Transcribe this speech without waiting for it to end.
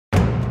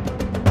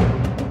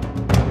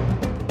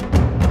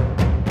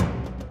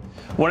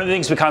One of the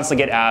things we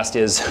constantly get asked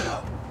is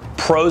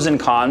pros and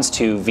cons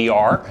to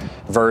VR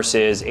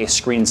versus a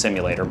screen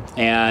simulator.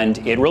 And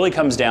it really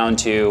comes down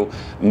to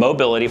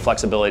mobility,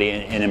 flexibility,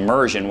 and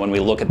immersion when we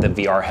look at the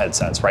VR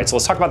headsets, right? So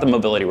let's talk about the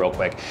mobility real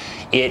quick.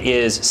 It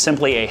is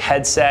simply a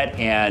headset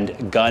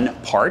and gun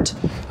part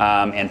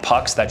and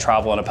pucks that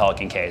travel in a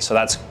Pelican case. So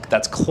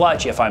that's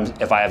clutch if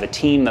I have a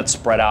team that's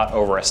spread out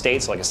over a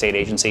state, so like a state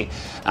agency,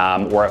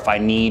 or if I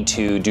need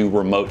to do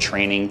remote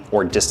training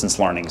or distance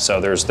learning.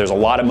 So there's a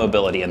lot of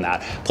mobility in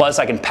that. Plus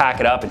I can pack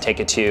it up and take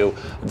it to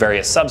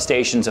various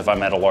substations if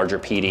I'm at a larger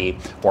PD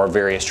or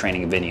various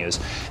training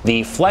venues.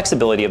 The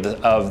flexibility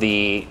of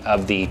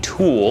the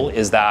tool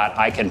is that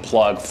I can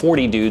plug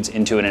 40 dudes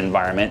into an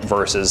environment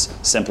versus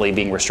simply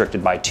being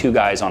restricted by 2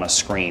 guys on a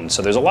screen.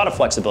 So there's a lot of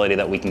flexibility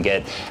that we can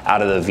get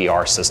out of the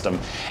VR system.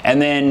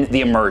 And then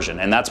the immersion,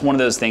 and that's one of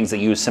those things that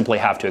you simply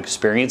have to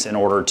experience in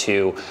order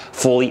to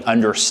fully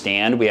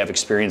understand. We have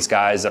experienced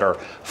guys that are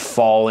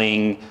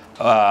falling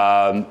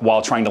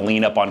while trying to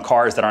lean up on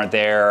cars that aren't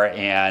there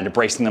and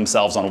bracing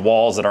themselves on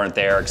walls that aren't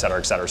there, et cetera,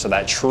 et cetera. So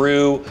that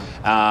true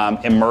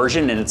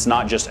immersion, and it's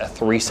not just a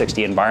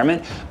 360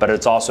 environment, but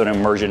it's also an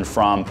immersion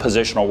from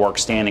positional work,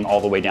 standing all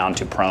the way down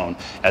to prone,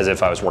 as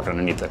if I was working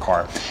underneath the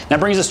car. That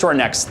brings us to our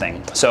next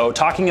thing. So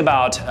talking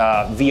about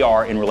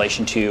VR in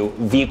relation to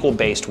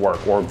vehicle-based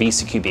work, or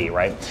VCQB,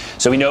 right?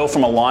 So we know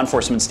from a law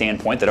enforcement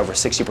standpoint that over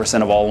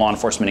 60% of all law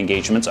enforcement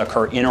engagements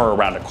occur in or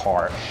around a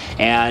car.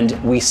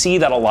 And we see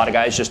that a lot of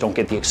guys just don't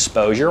get the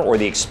exposure or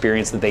the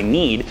experience that they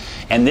need.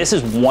 And this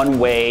is one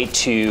way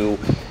to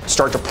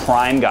start to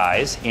prime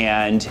guys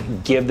and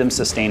give them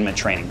sustainment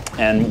training.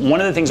 And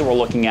one of the things that we're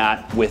looking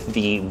at with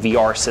the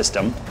VR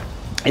system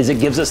is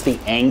it gives us the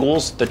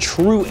angles, the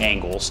true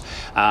angles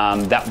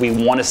that we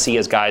want to see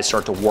as guys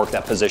start to work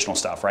that positional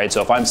stuff, right?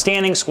 So if I'm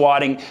standing,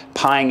 squatting,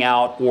 pieing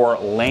out, or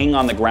laying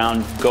on the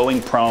ground,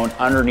 going prone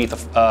underneath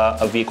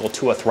a vehicle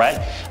to a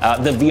threat,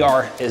 the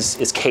VR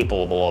is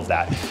capable of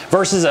that.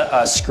 Versus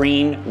a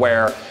screen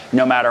where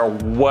no matter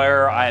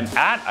where I'm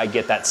at, I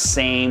get that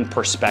same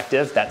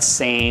perspective, that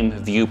same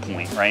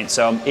viewpoint, right?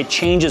 So it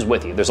changes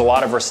with you. There's a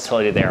lot of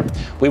versatility there.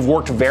 We've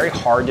worked very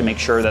hard to make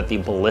sure that the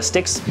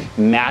ballistics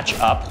match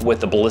up with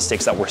the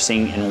ballistics that we're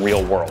seeing in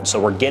real world. So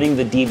we're getting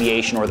the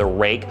deviation or the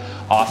rake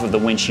off of the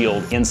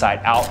windshield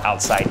inside out,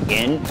 outside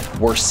in.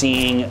 We're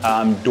seeing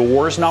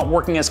doors not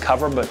working as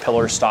cover, but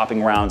pillars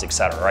stopping rounds,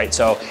 etc. Right?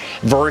 So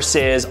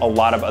versus a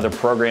lot of other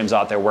programs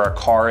out there where a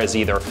car is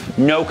either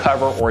no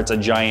cover or it's a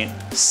giant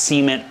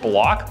cement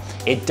block,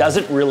 it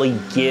doesn't really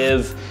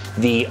give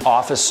the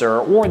officer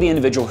or the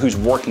individual who's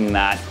working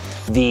that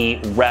the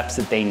reps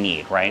that they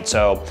need, right?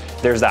 So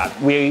there's that.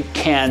 We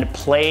can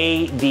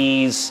play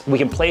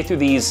through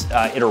these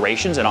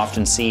iterations and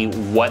often see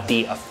what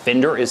the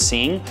offender is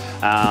seeing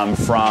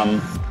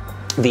from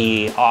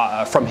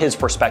his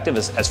perspective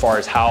as far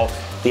as how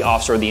the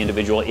officer or the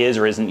individual is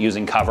or isn't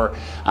using cover.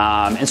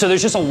 And so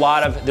there's just a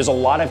lot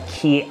of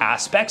key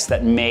aspects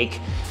that make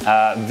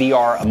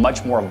VR a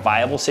much more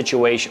viable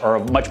situation, or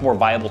a much more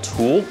viable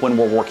tool when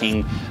we're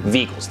working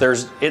vehicles.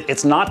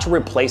 It's not to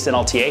replace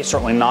NLTA,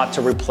 certainly not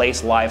to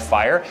replace live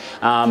fire,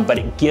 but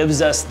it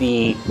gives us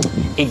the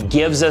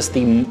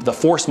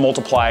force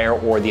multiplier,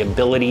 or the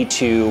ability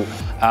to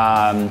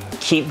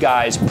keep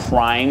guys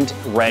primed,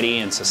 ready,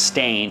 and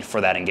sustained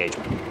for that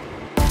engagement.